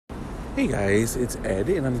Hey guys, it's Ed,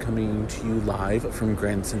 and I'm coming to you live from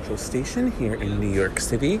Grand Central Station here in New York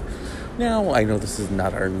City. Now, I know this is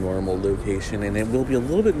not our normal location, and it will be a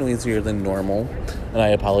little bit noisier than normal, and I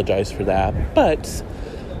apologize for that. But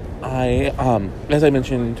as I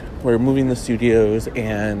mentioned, we're moving the studios,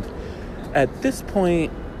 and at this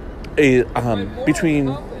point, between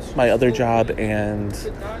my other job and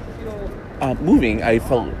moving, I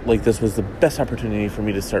felt like this was the best opportunity for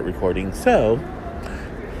me to start recording. So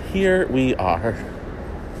here we are.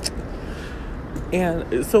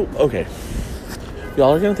 And so, okay,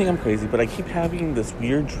 y'all are gonna think I'm crazy, but I keep having this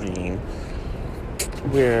weird dream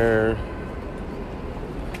where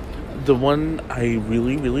the one I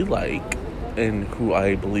really, really like, and who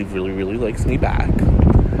I believe really, really likes me back,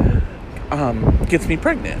 gets me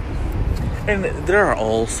pregnant. And there are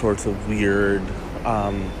all sorts of weird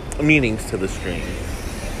meanings to this dream.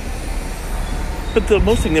 But the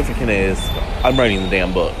most significant is I'm writing the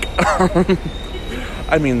damn book.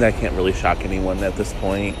 I mean, that can't really shock anyone at this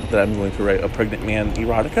point, that I'm going to write a pregnant man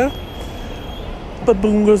erotica. But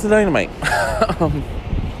boom goes the dynamite.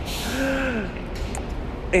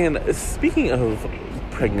 And speaking of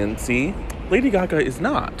pregnancy, Lady Gaga is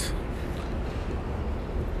not.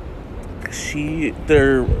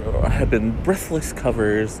 There have been breathless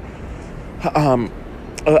covers on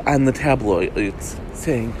the tabloids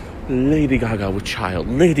saying, Lady Gaga with child,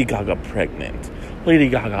 Lady Gaga pregnant, Lady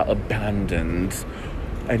Gaga abandoned,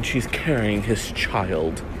 and she's carrying his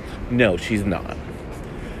child. No, she's not.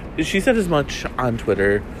 She said as much on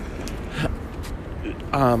Twitter.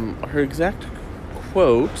 Her exact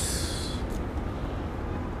quote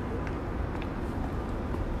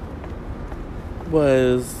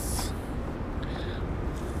was,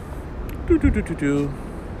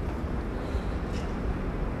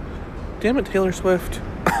 damn it, Taylor Swift.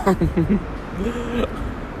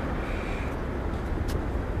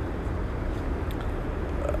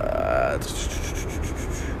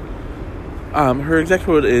 Her exact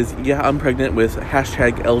quote is, yeah, I'm pregnant with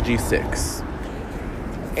hashtag LG6.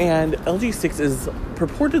 And LG6 is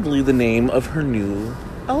purportedly the name of her new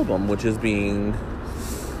album, which is being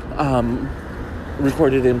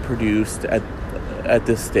recorded and produced at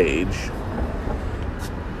this stage.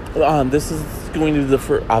 This is going to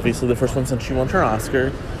be obviously the first one since she won her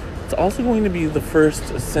Oscar. It's also going to be the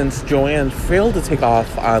first since Joanne failed to take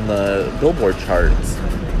off on the Billboard charts.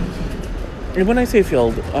 And when I say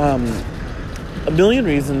failed, A Million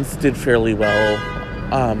Reasons did fairly well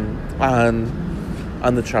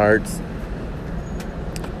on the charts.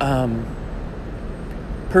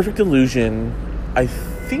 Perfect Illusion, I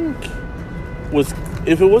think, was,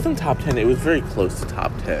 if it wasn't top 10, it was very close to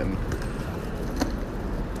top 10.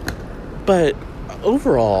 But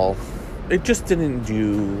overall, it just didn't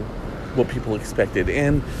do what people expected.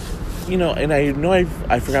 And, and I know I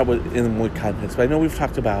forgot in what context, but I know we've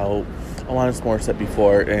talked about Alanis Morissette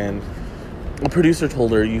before, and a producer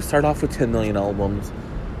told her, you start off with 10 million albums,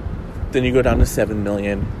 then you go down to 7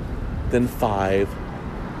 million, then 5,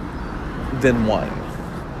 then 1.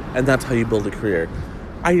 And that's how you build a career.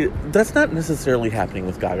 That's not necessarily happening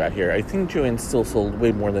with Gaga here. I think Joanne still sold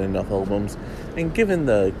way more than enough albums. And given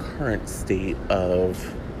the current state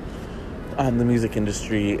of the music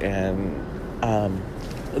industry and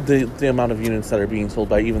the amount of units that are being sold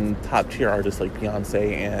by even top tier artists like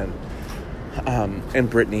Beyonce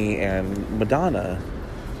and Britney and Madonna,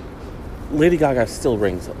 Lady Gaga still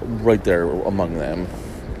ranks right there among them.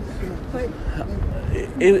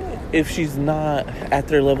 If she's not at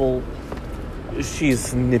their level,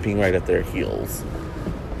 she's nipping right at their heels.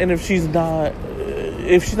 And if she's not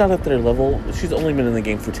at their level, she's only been in the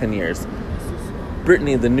game for 10 years.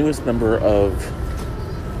 Britney, the newest member of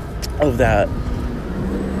that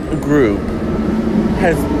group,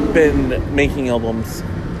 has been making albums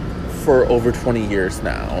for over 20 years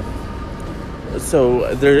now.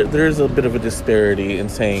 So there's a bit of a disparity in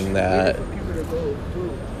saying that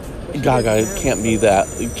Gaga can't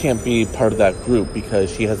be part of that group because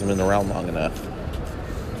she hasn't been around long enough.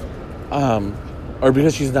 Or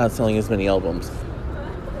because she's not selling as many albums.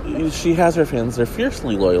 She has her fans. They're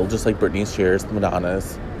fiercely loyal, just like Britney Spears,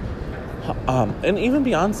 Madonna's, and even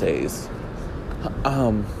Beyonce's.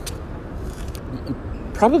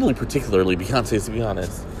 Probably particularly Beyonce's, to be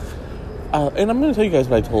honest. And I'm going to tell you guys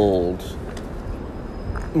what I told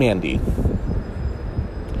Mandy.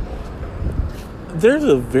 There's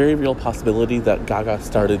a very real possibility that Gaga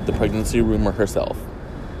started the pregnancy rumor herself.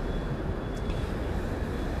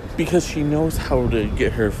 Because she knows how to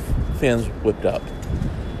get her fans whipped up.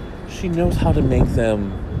 She knows how to make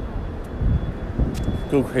them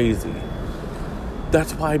go crazy.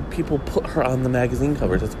 That's why people put her on the magazine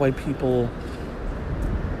covers. That's why people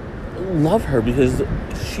love her because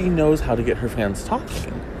she knows how to get her fans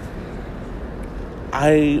talking.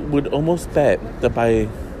 I would almost bet that by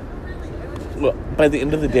the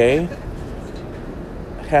end of the day,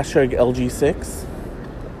 hashtag LG6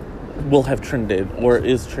 will have trended or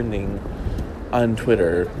is trending on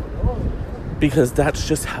Twitter, because that's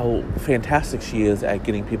just how fantastic she is at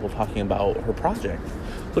getting people talking about her project.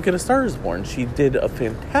 Look at A Star Is Born. She did a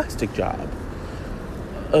fantastic job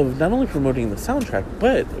of not only promoting the soundtrack,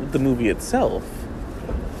 but the movie itself.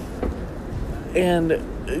 And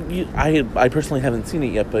I personally haven't seen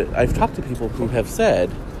it yet, but I've talked to people who have said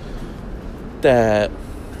that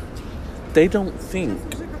they don't think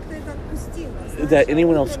that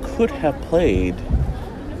anyone else could have played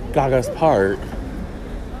Gaga's part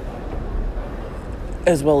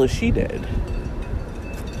as well as she did.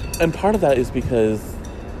 And part of that is because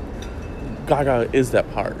Gaga is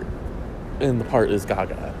that part, and the part is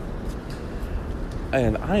Gaga.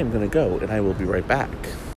 And I am going to go, and I will be right back.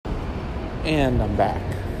 And I'm back.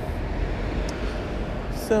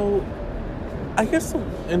 So, I guess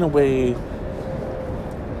in a way,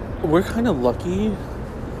 we're kind of lucky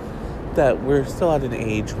that we're still at an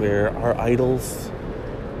age where our idols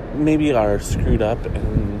maybe are screwed up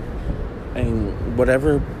and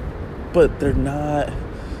whatever, but they're not,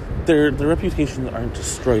 their reputations aren't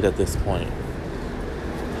destroyed at this point.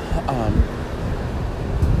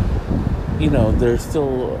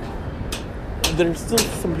 There's still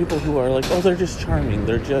some people who are like, oh, they're just charming,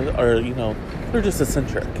 they're just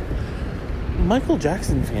eccentric. Michael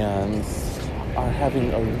Jackson fans are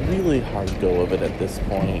having a really hard go of it at this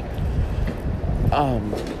point.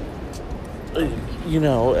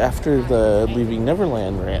 After the Leaving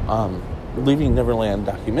Neverland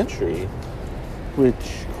documentary,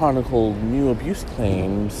 which chronicled new abuse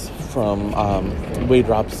claims from Wade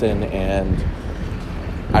Robson and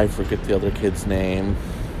I forget the other kid's name.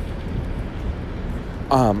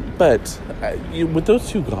 With those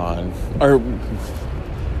two gone,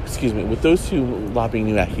 with those two lobbing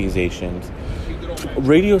new accusations,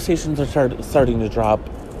 radio stations are starting to drop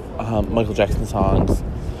Michael Jackson songs.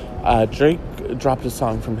 Drake dropped a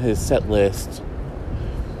song from his set list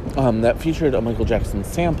that featured a Michael Jackson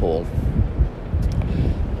sample.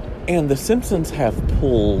 And The Simpsons have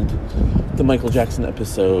pulled the Michael Jackson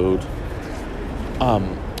episode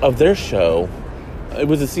of their show. It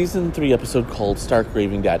was a season 3 episode called Stark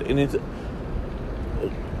Raving Dad. And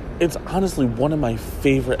it's honestly one of my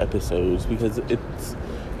favorite episodes because it's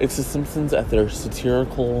The Simpsons at their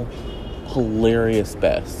satirical, hilarious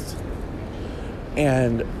best.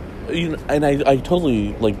 And I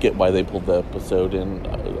totally get why they pulled the episode, and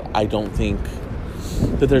I don't think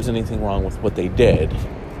that there's anything wrong with what they did.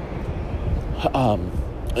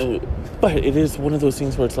 But it is one of those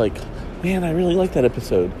things where it's like, man, I really like that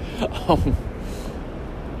episode.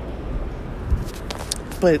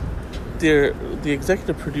 But the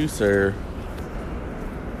executive producer,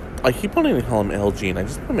 I keep wanting to call him L. Jean. I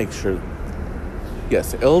just want to make sure.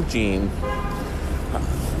 Yes, L. Jean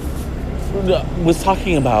was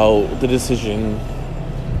talking about the decision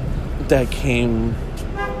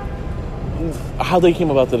how they came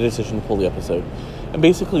about the decision to pull the episode. And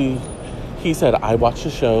basically, he said, I watched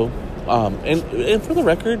the show, and for the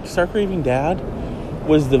record, Stark Raving Dad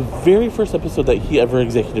was the very first episode that he ever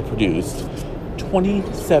executive produced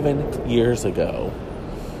 27 years ago.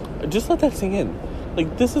 Just let that sink in.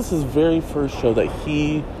 This is his very first show that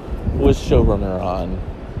he was showrunner on.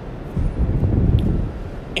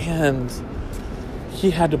 And he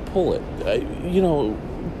had to pull it.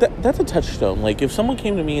 That's a touchstone. If someone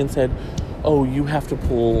came to me and said, oh, you have to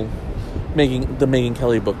pull the Megyn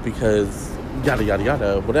Kelly book because yada, yada,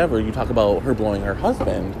 yada, whatever, you talk about her blowing her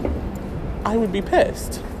husband, I would be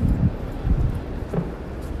pissed.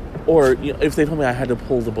 Or, if they told me I had to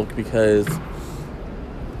pull the book because,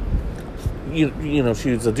 she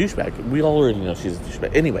was a douchebag. We all already know she's a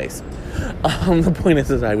douchebag. Anyways, the point is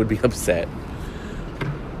that I would be upset.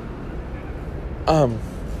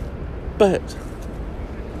 But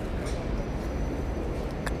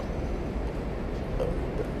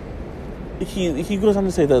he goes on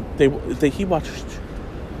to say that he watched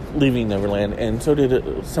Leaving Neverland, and so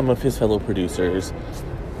did some of his fellow producers,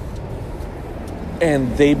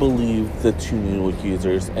 and they believed the two new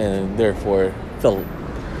accusers, and therefore felt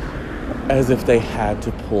as if they had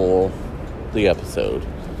to pull the episode.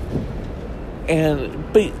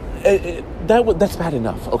 But that's bad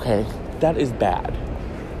enough, okay? That is bad.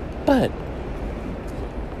 But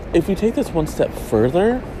if we take this one step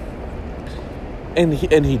further, and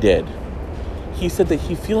he did, he said that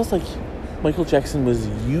he feels like Michael Jackson was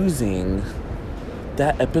using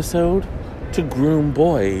that episode to groom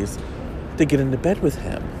boys to get into bed with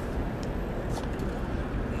him.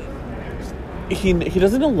 he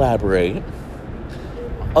doesn't elaborate,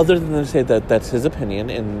 other than to say that that's his opinion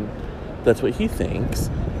and that's what he thinks,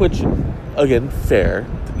 which, again, fair.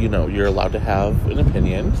 You're allowed to have an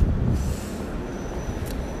opinion.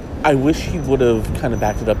 I wish he would have kind of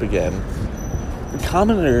backed it up again.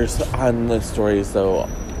 Commenters on the stories, though,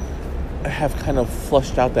 have kind of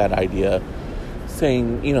flushed out that idea,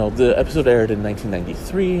 saying, the episode aired in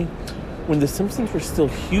 1993, when The Simpsons were still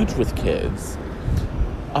huge with kids.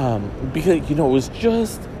 Because, it was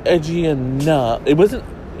just edgy enough. It was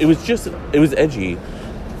edgy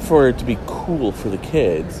for it to be cool for the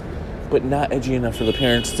kids, but not edgy enough for the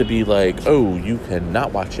parents to be like, oh, you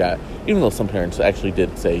cannot watch that. Even though some parents actually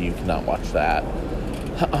did say you cannot watch that.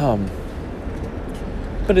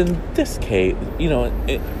 But in this case,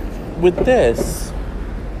 with this,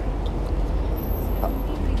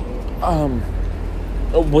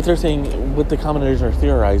 what they're saying, what the commenters are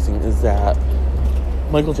theorizing is that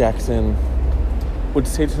Michael Jackson would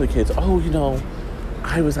say to the kids, oh,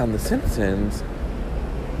 I was on The Simpsons,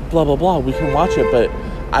 blah, blah, blah, we can watch it, but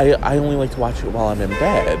I only like to watch it while I'm in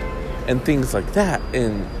bed, and things like that,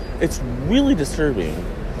 and it's really disturbing.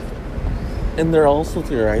 And they're also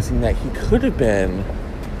theorizing that he could have been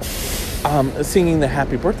singing the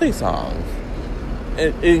Happy Birthday song.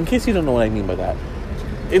 In case you don't know what I mean by that,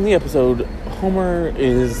 in the episode, Homer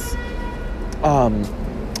is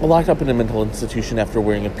locked up in a mental institution after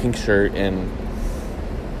wearing a pink shirt, and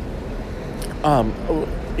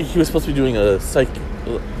he was supposed to be doing a psych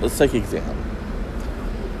exam.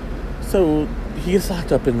 So he gets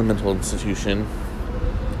locked up in the mental institution.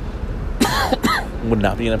 Would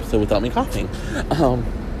not be an episode without me coughing.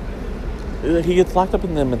 He gets locked up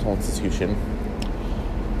in the mental institution.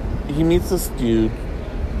 He meets this dude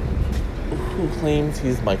who claims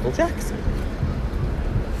he's Michael Jackson.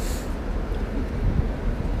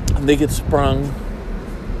 And they get sprung,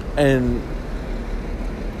 and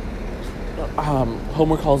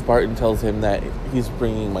Homer calls Bart and tells him that he's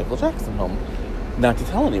bringing Michael Jackson home, not to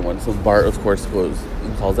tell anyone. So Bart, of course, goes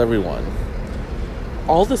and calls everyone.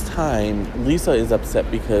 All this time, Lisa is upset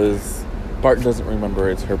because Bart doesn't remember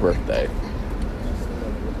it's her birthday.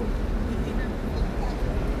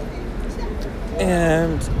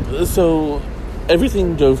 And so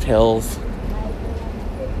everything dovetails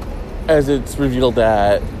as it's revealed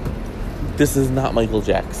that this is not Michael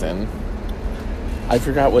Jackson. I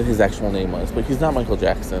forgot what his actual name was, but he's not Michael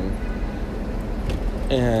Jackson.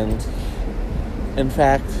 And in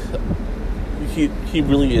fact, he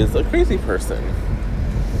really is a crazy person.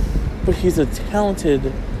 But he's a talented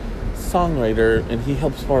songwriter, and he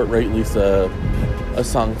helps Bart write Lisa a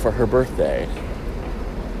song for her birthday.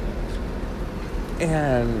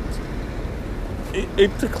 And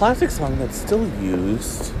it's a classic song that's still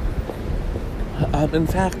used. In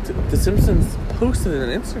fact, The Simpsons posted an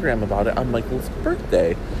Instagram about it on Michael's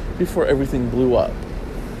birthday before everything blew up.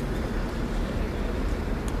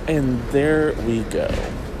 And there we go.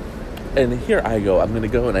 And here I go. I'm going to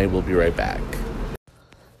go and I will be right back.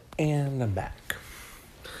 And I'm back.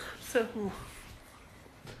 So,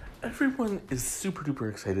 everyone is super duper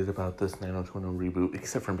excited about this 90210 reboot,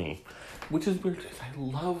 except for me. Which is weird because I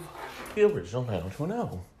love the original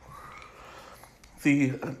 90210.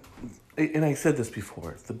 And I said this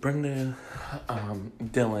before, the Brenda,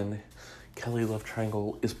 Dylan, Kelly love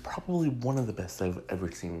triangle is probably one of the best I've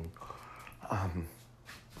ever seen.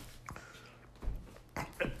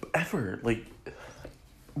 Ever. Like,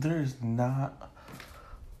 there's not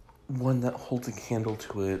one that holds a candle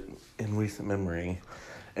to it in recent memory.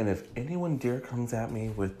 And if anyone dare comes at me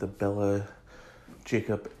with the Bella,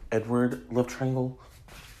 Jacob, Edward love triangle,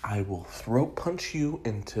 I will throat punch you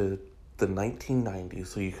into the 1990s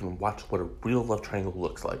so you can watch what a real love triangle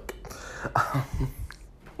looks like.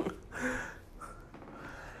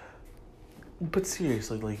 But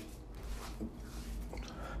seriously, like,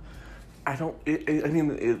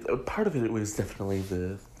 part of it was definitely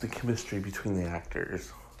the chemistry between the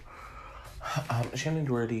actors. Shannon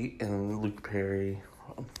Doherty and Luke Perry,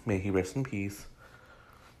 may he rest in peace,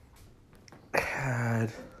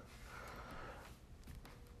 had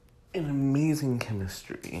an amazing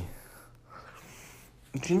chemistry.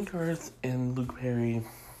 Gene Garth and Luke Perry,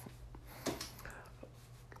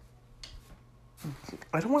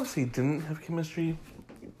 I don't want to say didn't have chemistry.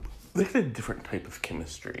 They had a different type of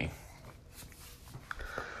chemistry.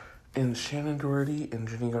 And Shannon Doherty and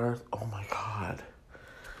Jenny Garth, oh my god.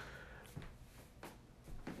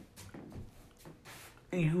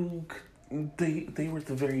 They were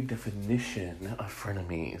the very definition of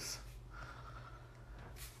frenemies.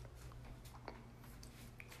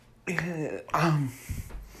 The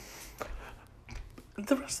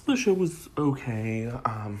rest of the show was okay.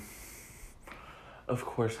 of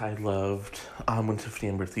course, I loved when Tiffany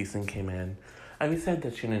Amber Thiessen came in. I was sad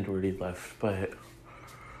that Shannon Doherty left, but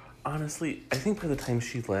honestly, I think by the time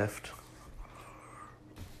she left,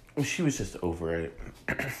 she was just over it.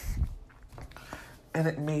 And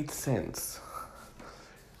it made sense.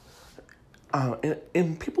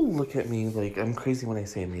 And people look at me like I'm crazy when I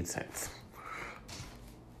say it made sense.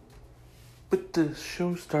 But the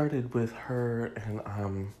show started with her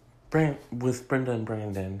and with Brenda and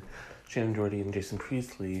Brandon, Shannon Doherty and Jason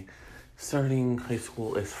Priestley, starting high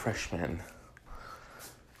school as freshmen.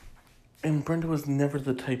 And Brenda was never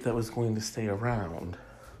the type that was going to stay around.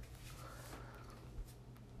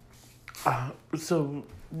 So,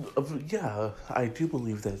 yeah, I do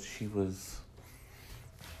believe that she was,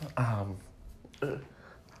 that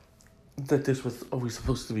this was always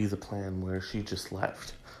supposed to be the plan where she just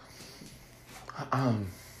left.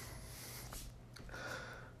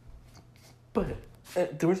 But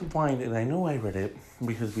there was a line, and I know I read it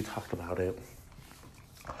because we talked about it.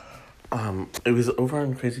 It was over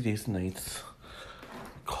on Crazy Days and Nights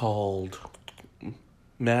called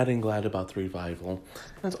Mad and Glad About the Revival.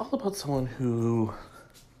 And it's all about someone who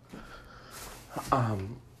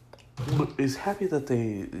is happy that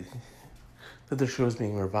the show is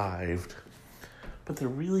being revived, but they're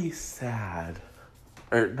really sad,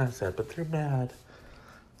 or not sad, but they're mad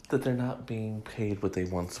that they're not being paid what they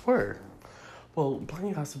once were. Well,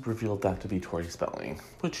 Blind Gossip revealed that to be Tori Spelling,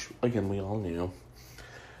 which, again, we all knew.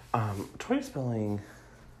 Tori Spelling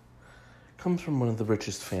comes from one of the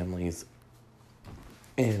richest families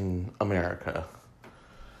in America.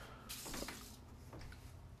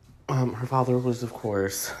 Her father was, of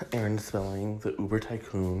course, Aaron Spelling, the Uber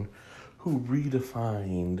tycoon, who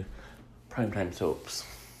redefined primetime soaps.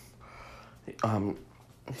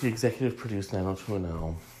 He executive produced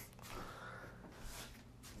 90210.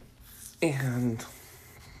 And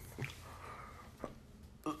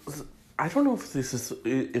I don't know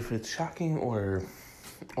if it's shocking or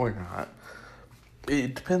not.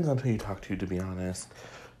 It depends on who you talk to be honest.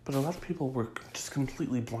 But a lot of people were just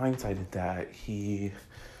completely blindsided that he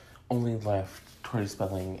only left Tori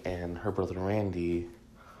Spelling and her brother Randy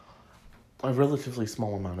a relatively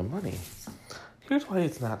small amount of money. Here's why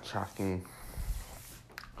it's not shocking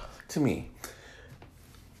to me.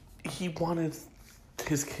 He wanted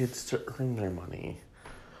his kids to earn their money.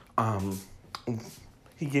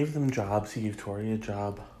 He gave them jobs. He gave Tori a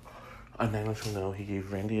job on 90210. He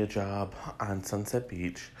gave Randy a job on Sunset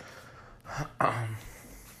Beach.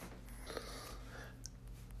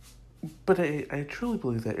 But I truly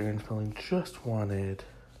believe that Aaron Spelling just wanted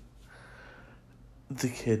the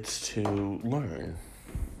kids to learn.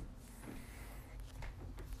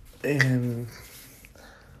 And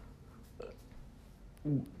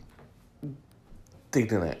they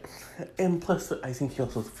didn't. And plus, I think he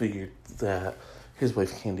also figured that his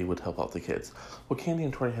wife Candy would help out the kids. Well, Candy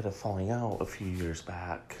and Tori had a falling out a few years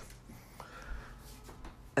back.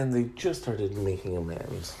 And they just started making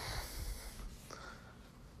amends.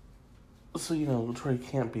 So, Tori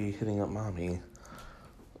can't be hitting up Mommy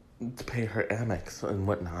to pay her Amex and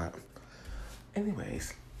whatnot.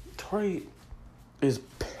 Anyways, Tori is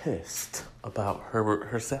pissed about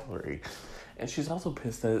her salary. And she's also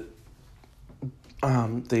pissed that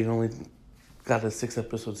they only got a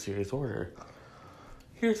 6-episode series order.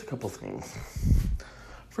 Here's a couple things.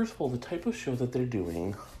 First of all, the type of show that they're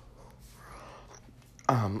doing,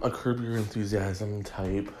 a Curb Your Enthusiasm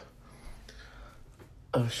type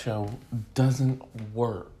of show, doesn't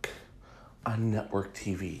work on network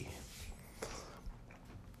TV.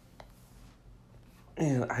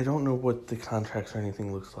 And I don't know what the contracts or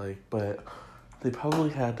anything looks like, but they probably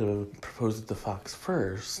had to propose it to Fox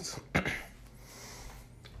first.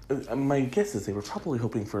 My guess is they were probably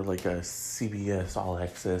hoping for like a CBS All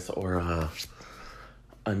Access or a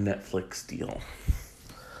Netflix deal.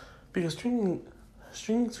 Because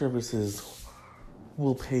streaming services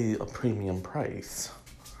will pay a premium price.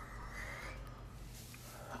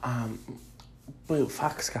 But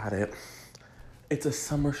Fox got it. It's a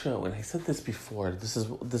summer show, and I said this before. This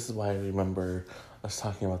is why I remember us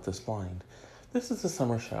talking about this blind. This is a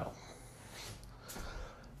summer show.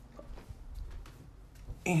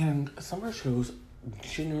 And summer shows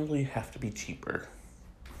generally have to be cheaper.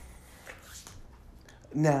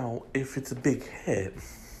 Now, if it's a big hit,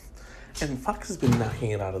 and Fox has been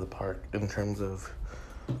knocking it out of the park in terms of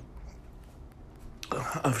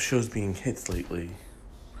shows being hits lately,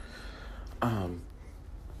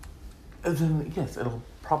 then yes, it'll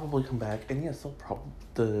probably come back, and yes,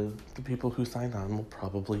 the people who sign on will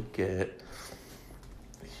probably get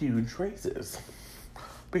huge raises,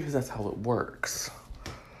 because that's how it works.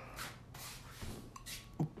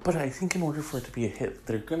 But I think in order for it to be a hit,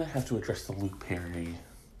 they're going to have to address the Luke Perry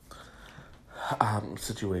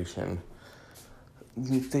situation.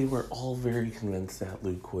 They were all very convinced that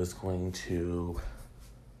Luke was going to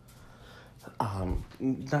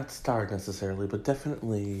not star necessarily, but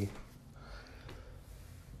definitely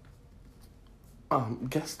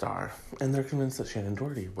guest star. And they're convinced that Shannen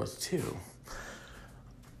Doherty was too.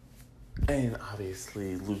 And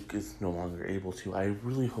obviously Luke is no longer able to. I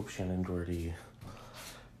really hope Shannen Doherty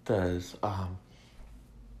does.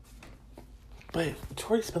 But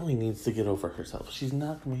Tori Spelling needs to get over herself. She's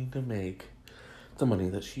not going to make the money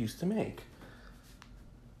that she used to make.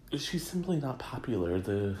 She's simply not popular.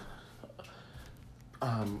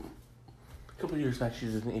 A couple years back, she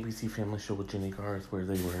did an ABC Family show with Jenny Garth where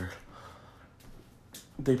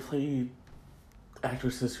they played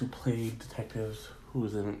actresses who played detectives who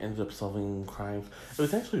then ended up solving crimes. It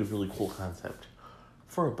was actually a really cool concept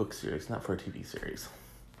for a book series, not for a TV series.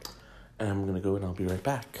 And I'm going to go and I'll be right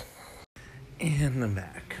back. And I'm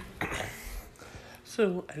back.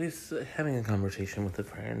 So I was having a conversation with a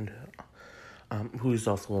friend who's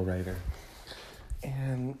also a writer.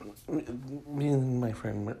 And me and my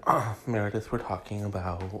friend Meredith were talking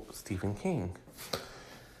about Stephen King.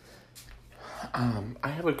 I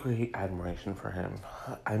have a great admiration for him.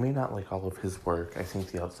 I may not like all of his work. I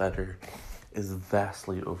think The Outsider is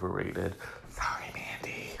vastly overrated. Sorry,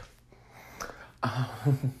 Mandy.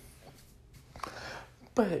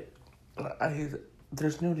 But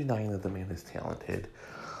there's no denying that the man is talented.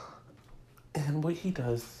 And what he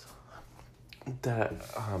does that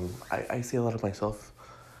I see a lot of myself,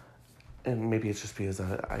 and maybe it's just because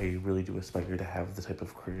I really do aspire to have the type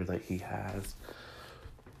of career that he has,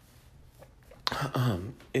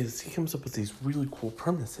 is he comes up with these really cool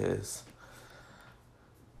premises,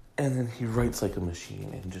 and then he writes like a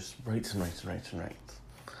machine and just writes and writes and writes and writes.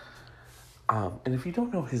 And if you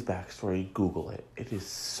don't know his backstory, Google it. It is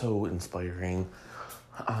so inspiring.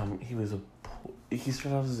 He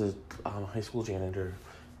started out as a high school janitor,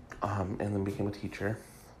 and then became a teacher.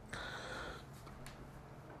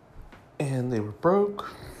 And they were broke.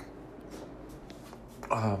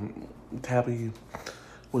 Tabby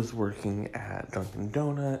was working at Dunkin'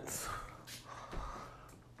 Donuts.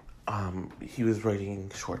 He was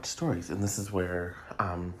writing short stories, and this is where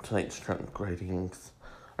tonight's drunk writings,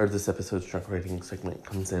 or this episode's drunk writing segment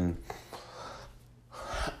comes in.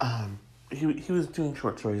 He was doing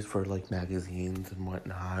short stories for like magazines and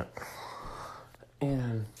whatnot,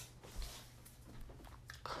 and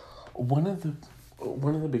one of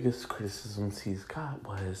the biggest criticisms he's got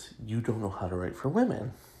was, you don't know how to write for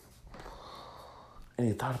women. And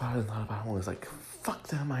he thought about it and was like, fuck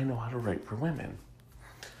them, I know how to write for women.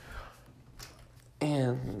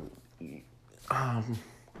 And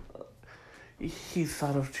he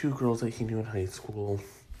thought of two girls that he knew in high school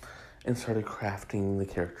and started crafting the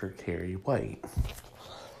character Carrie White.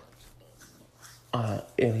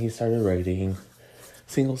 And he started writing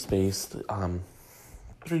single-spaced,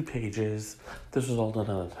 3 pages. This was all done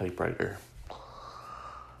on a typewriter.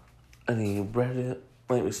 And he read it,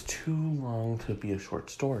 and it was too long to be a short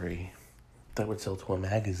story that would sell to a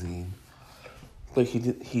magazine. But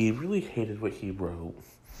he really hated what he wrote.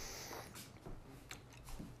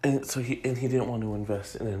 And so he didn't want to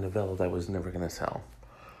invest in a novella that was never going to sell.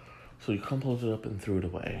 So he crumpled it up and threw it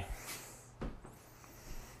away.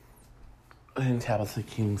 And Tabitha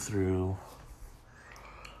came through,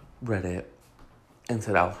 read it, and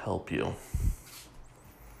said, I'll help you.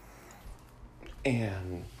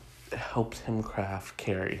 And helped him craft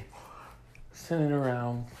Carrie. Sent it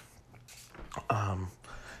around.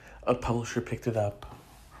 A publisher picked it up,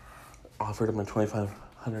 offered him a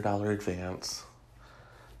 $2,500 advance,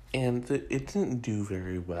 and it didn't do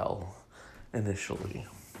very well initially.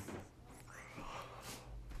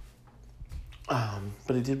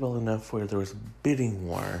 But it did well enough where there was a bidding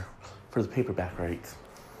war for the paperback rights,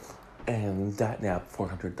 and that nabbed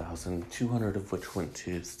 $400,000, $200,000 of which went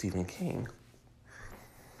to Stephen King.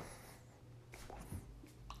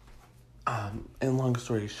 And long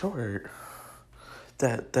story short,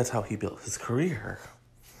 that's how he built his career.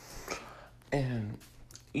 And,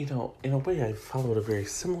 in a way, I followed a very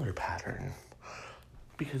similar pattern.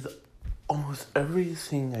 Because almost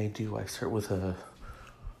everything I do, I start with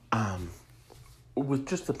with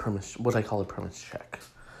just a premise, what I call a premise check.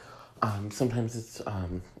 Sometimes it's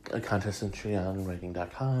a contest entry on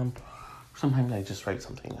writing.com. Sometimes I just write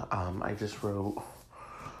something. I just wrote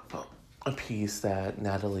a piece that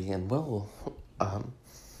Natalie and Will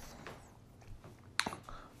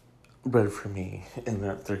read for me, and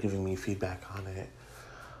they're giving me feedback on it.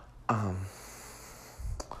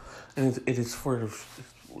 And it is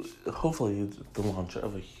hopefully the launch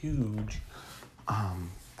of a huge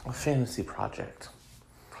fantasy project.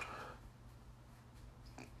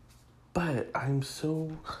 But I'm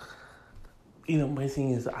so, my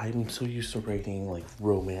thing is I'm so used to writing like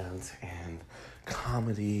romance and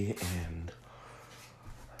comedy and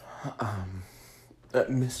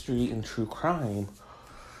mystery and true crime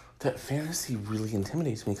that fantasy really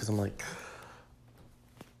intimidates me because I'm like,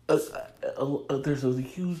 there's a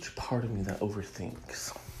huge part of me that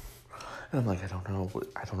overthinks. And I'm like, I don't know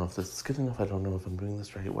if this is good enough, I don't know if I'm doing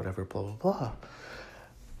this right, whatever, blah, blah, blah.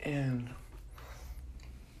 And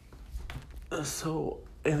so,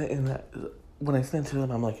 when I send it to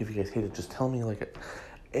them, I'm like, if you guys hate it, just tell me, like,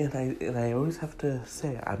 and I always have to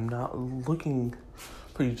say, I'm not looking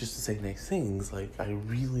for you just to say nice things, like, I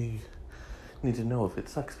really need to know if it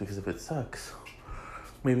sucks, because if it sucks,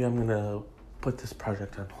 maybe I'm gonna put this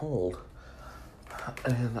project on hold.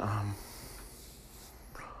 And,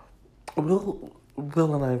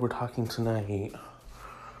 Will and I were talking tonight,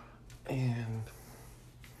 and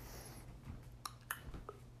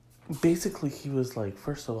basically he was like,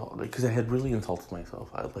 first of all, because I had really insulted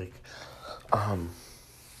myself,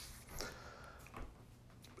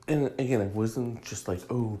 and again, it wasn't just like,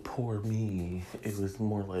 oh, poor me, it was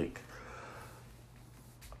more like,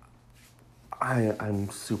 I'm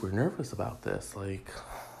super nervous about this, like,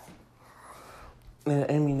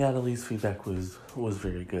 I mean, Natalie's feedback was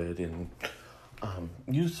very good and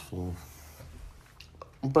useful,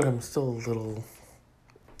 but I'm still a little,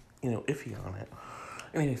 iffy on it.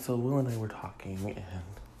 Anyway, so Will and I were talking,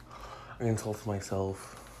 and I insulted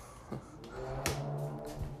myself,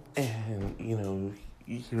 and,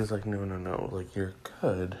 he was like, no, like, you're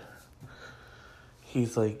good.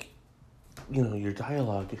 He's like, your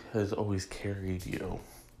dialogue has always carried you.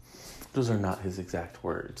 Those are not his exact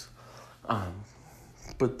words.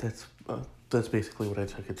 But that's basically what I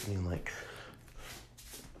took it to mean, like,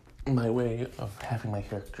 my way of having my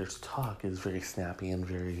characters talk is very snappy and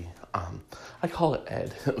very, I call it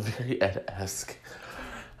Ed, very Ed-esque.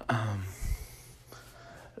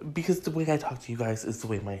 Because the way I talk to you guys is the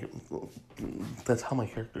way that's how my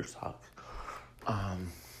characters talk.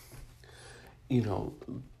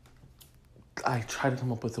 I try to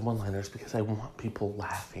come up with the one-liners because I want people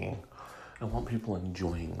laughing. I want people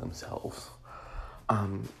enjoying themselves.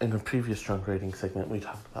 In a previous drunk writing segment, we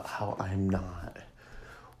talked about how I'm not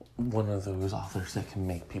one of those authors that can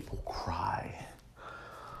make people cry.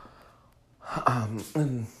 I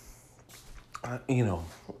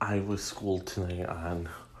was schooled tonight on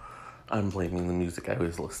I'm blaming the music I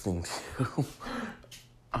was listening to.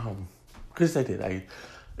 Because I did.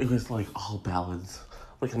 It was like all ballads.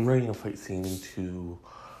 Like I'm writing a fight scene to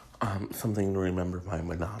Something to Remember by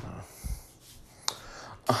Madonna.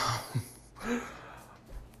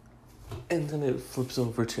 And then it flips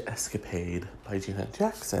over to Escapade by Janet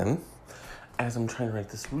Jackson as I'm trying to write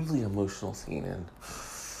this really emotional scene, and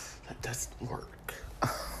that doesn't work.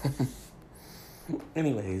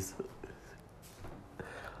 Anyways,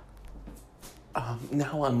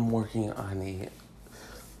 now I'm working on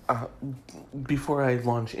before I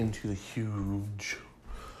launch into the huge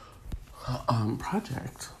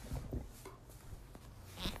project,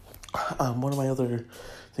 one of my other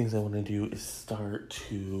things I want to do is start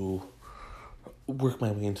to work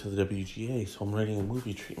my way into the WGA. So I'm writing a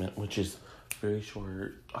movie treatment, which is very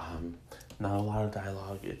short, not a lot of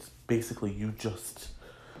dialogue. It's basically you just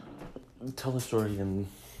tell the story, and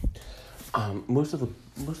most of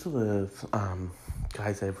the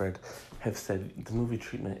guys I've read have said the movie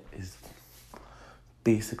treatment is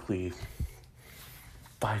basically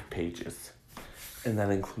 5 pages, and that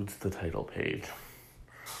includes the title page.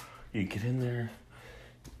 You get in there,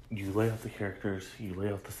 you lay out the characters, you lay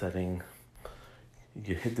out the setting,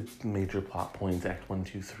 you hit the major plot points, act 1,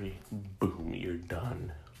 2, 3, boom, you're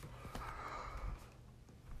done.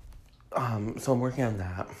 So I'm working on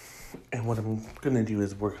that, and what I'm gonna do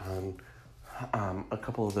is work on a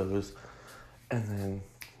couple of those, and then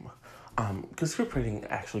because script writing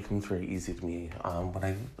actually comes very easy to me. When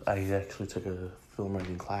I actually took a film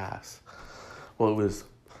writing class, well, it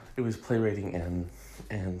was playwriting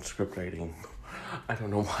and script writing. I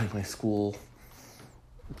don't know why my school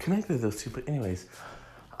connected those two, but anyways,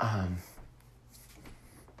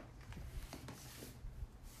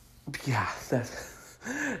 yeah, that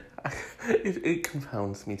it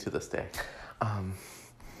confounds me to this day.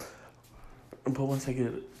 But once I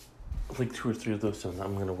get like 2 or 3 of those done,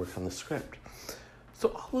 I'm gonna work on the script. So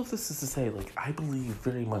all of this is to say, like, I believe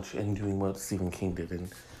very much in doing what Stephen King did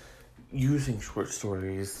and using short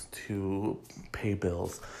stories to pay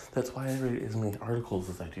bills. That's why I write as many articles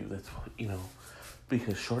as I do. That's what,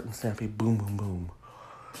 because short and snappy, boom, boom, boom.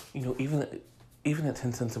 even at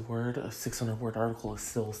 10 cents a word, a 600-word article is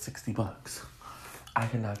still $60. I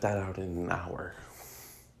can knock that out in an hour.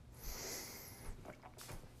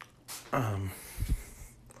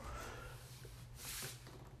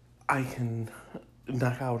 I can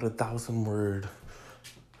knock out 1,000-word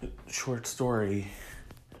short story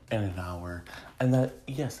in an hour. And that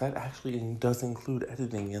actually does include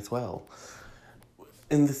editing as well.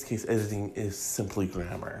 In this case, editing is simply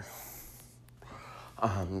grammar.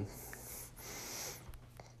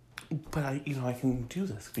 But I can do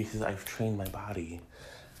this because I've trained my body.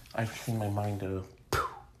 I've trained my mind to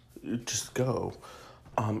just go.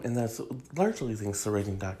 And that's largely thanks to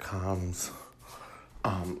Writing.com's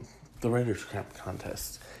the Writer's Craft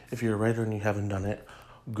Contest. If you're a writer and you haven't done it,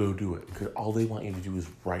 go do it. Because all they want you to do is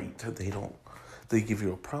write. They give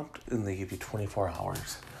you a prompt and they give you 24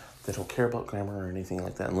 hours. They don't care about grammar or anything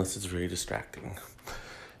like that unless it's very distracting.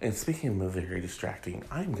 And speaking of very distracting,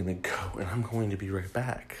 I'm going to go and I'm going to be right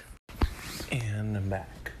back. And I'm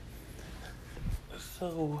back.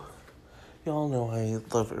 So, y'all know I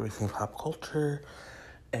love everything pop culture.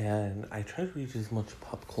 And I try to read as many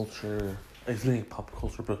pop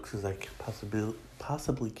culture books as I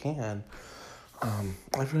possibly can.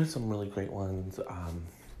 I've read some really great ones.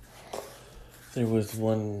 There was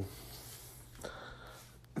one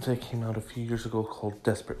that came out a few years ago called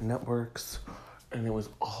Desperate Networks, and it was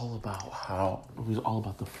all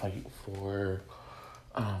about the fight for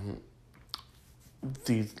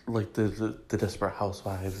the Desperate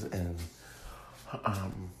Housewives and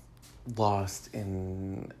Lost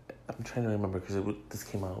in, I'm trying to remember because this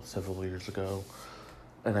came out several years ago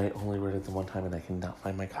and I only read it the one time and I cannot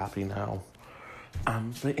find my copy now.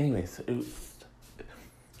 But anyways,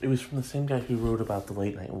 it was from the same guy who wrote about the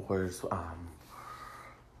Late Night Wars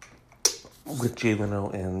with Jay Leno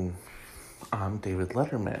and David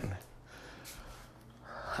Letterman.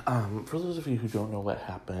 For those of you who don't know what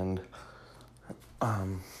happened,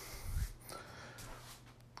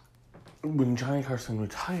 when Johnny Carson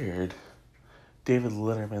retired, David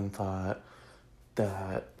Letterman thought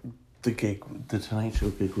that the Tonight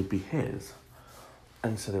Show gig would be his.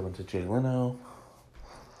 And so they went to Jay Leno,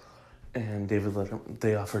 and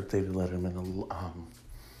they offered David Letterman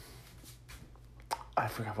I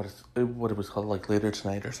forgot what it was called, like Later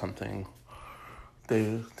Tonight or something.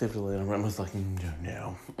 David Letterman was like,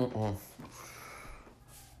 no.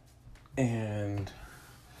 And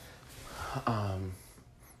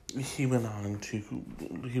he moved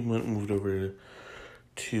over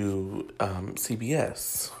to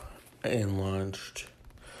CBS and launched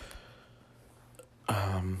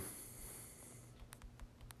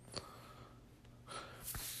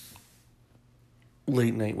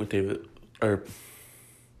Late Night with David, or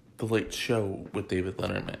The Late Show with David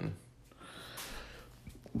Letterman.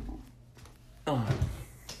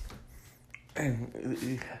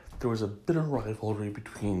 And there was a bitter rivalry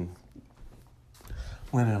between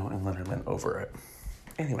Leno and Letterman over it.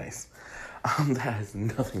 Anyways, that has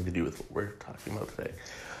nothing to do with what we're talking about today.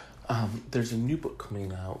 There's a new book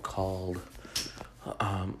coming out called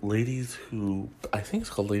Ladies Who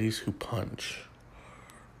Punch.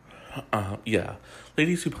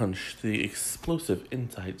 Ladies Who Punch, the explosive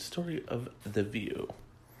inside story of The View.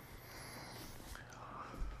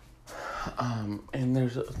 And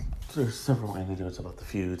there's several anecdotes about the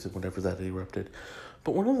feuds and whatever that erupted.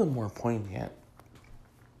 But one of the more poignant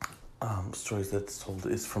stories that's told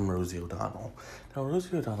is from Rosie O'Donnell. Now,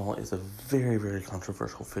 Rosie O'Donnell is a very, very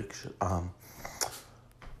controversial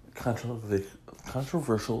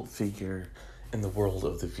controversial figure in the world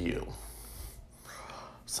of The View.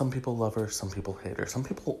 Some people love her, some people hate her. Some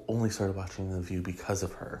people only started watching The View because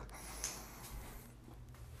of her.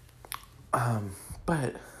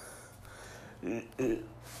 But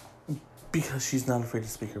because she's not afraid to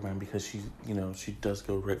speak her mind, because she does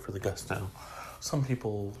go right for the gusto, some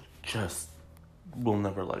people just will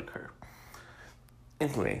never like her.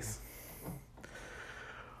 Anyways,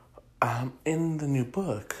 in the new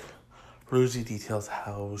book, Rosie details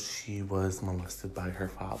how she was molested by her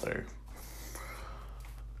father.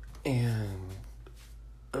 And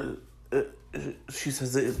she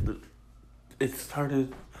says it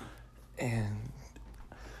started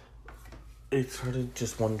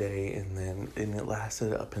just one day, and it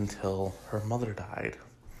lasted up until her mother died.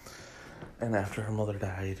 And after her mother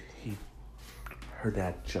died, her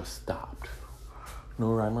dad just stopped.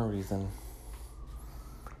 No rhyme or reason.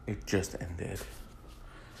 It just ended.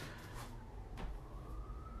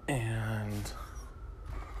 And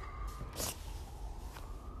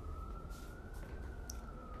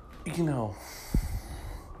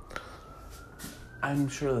I'm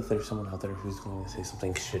sure that there's someone out there who's going to say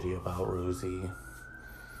something shitty about Rosie.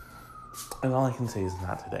 And all I can say is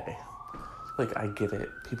not today. Like, I get it.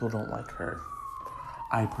 People don't like her.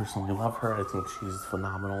 I personally love her. I think she's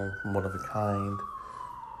phenomenal, one of a kind.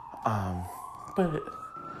 But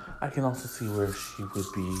I can also see where she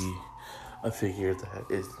would be a figure that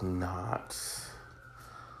is not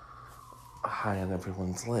high on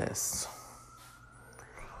everyone's list.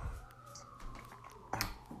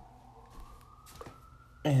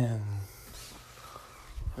 And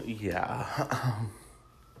yeah.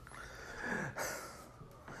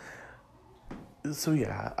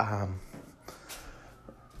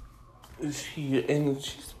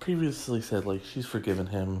 She's previously said, like, she's forgiven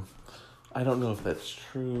him. I don't know if that's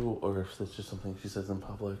true or if that's just something she says in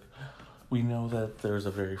public. We know that there's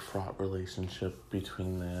a very fraught relationship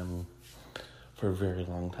between them for a very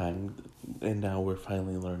long time, and now we're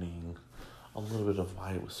finally learning a little bit of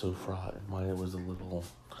why it was so fraught and why it was a little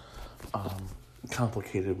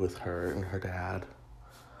complicated with her and her dad.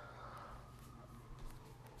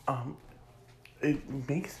 It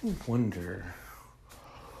makes me wonder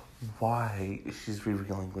why she's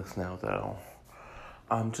revealing this now, though.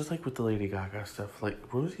 Just like with the Lady Gaga stuff, like,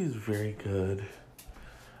 Rosie is very good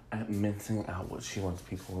at mincing out what she wants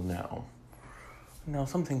people to know. Now,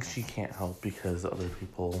 some things she can't help because other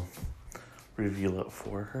people reveal it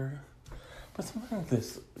for her. But something like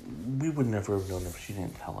this, we would never have known if she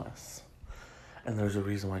didn't tell us. And there's a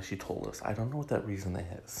reason why she told us. I don't know what that reason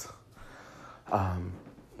is.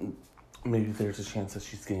 Maybe there's a chance that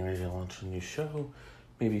she's getting ready to launch a new show.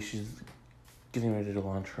 Maybe she's getting ready to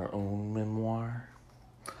launch her own memoir.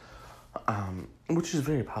 Which is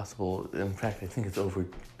very possible. In fact, I think it's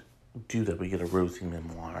overdue that we get a Rosie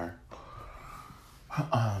memoir.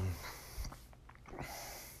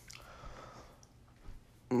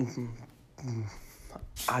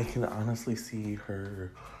 I can honestly see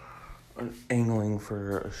her angling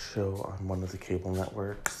for a show on one of the cable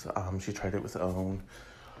networks. She tried it with OWN.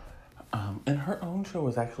 And her own show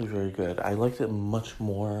was actually very good. I liked it much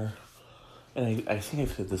more. And I think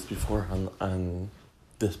I've said this before on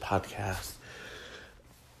this podcast.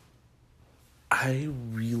 I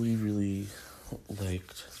really, really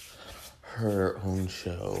liked her own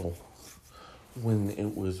show when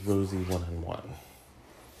it was Rosie One-on-One.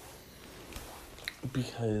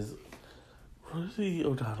 Because Rosie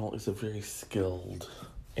O'Donnell is a very skilled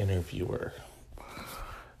interviewer.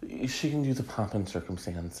 She can do the pomp and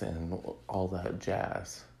circumstance and all that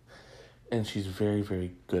jazz. And she's very,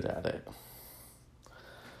 very good at it.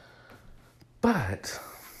 But,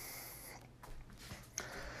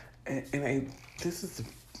 this is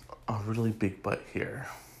a really big but here.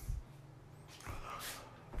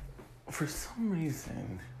 For some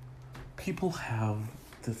reason, people have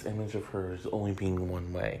this image of her as only being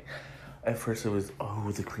one way. At first it was,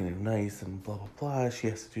 the Queen of Nice and blah, blah, blah, she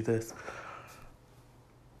has to do this.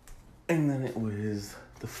 And then it was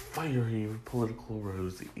the fiery political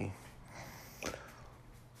Rosie.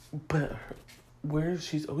 But where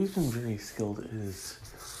she's always been very skilled is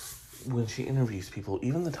when she interviews people.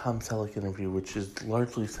 Even the Tom Selleck interview, which is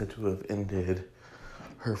largely said to have ended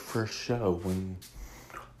her first show when,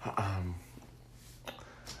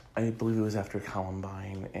 I believe it was after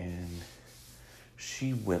Columbine, and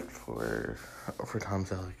she went for Tom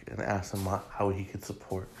Selleck and asked him how he could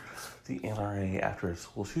support the NRA after a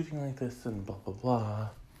school shooting like this and blah, blah, blah.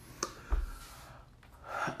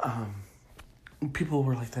 People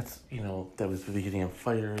were like, that was the beginning of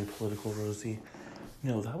fiery political Rosie.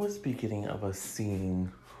 No, that was the beginning of us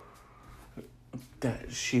seeing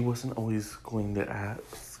that she wasn't always going to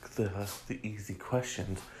ask the easy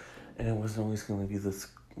questions, and it wasn't always going to be this,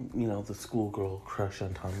 the schoolgirl crush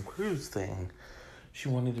on Tom Cruise thing. She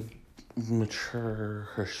wanted to mature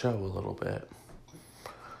her show a little bit.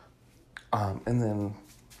 And then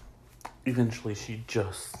eventually she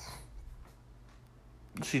just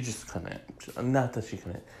couldn't. Not that she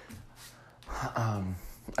couldn't. I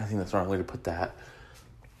think that's the wrong way to put that.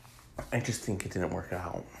 I just think it didn't work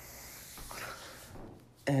out.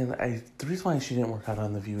 And the reason why she didn't work out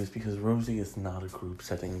on The View is because Rosie is not a group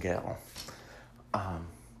setting gal.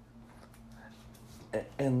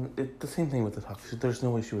 And the same thing with The Talk. There's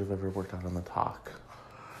no way she would have ever worked out on The Talk.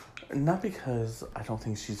 Not because I don't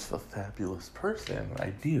think she's a fabulous person.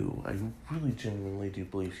 I do. I really genuinely do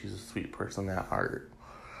believe she's a sweet person at heart.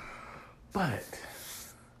 But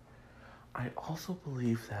I also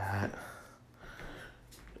believe that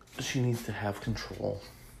she needs to have control.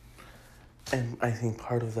 And I think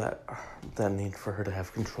part of that need for her to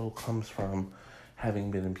have control comes from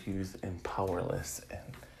having been abused and powerless.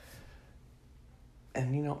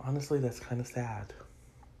 And honestly, that's kind of sad.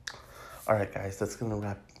 Alright, guys, that's gonna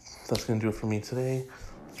do it for me today.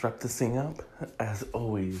 Let's wrap this thing up. As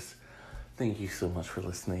always, Thank you so much for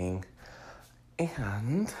listening.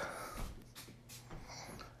 And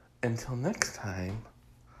until next time,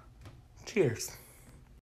 cheers.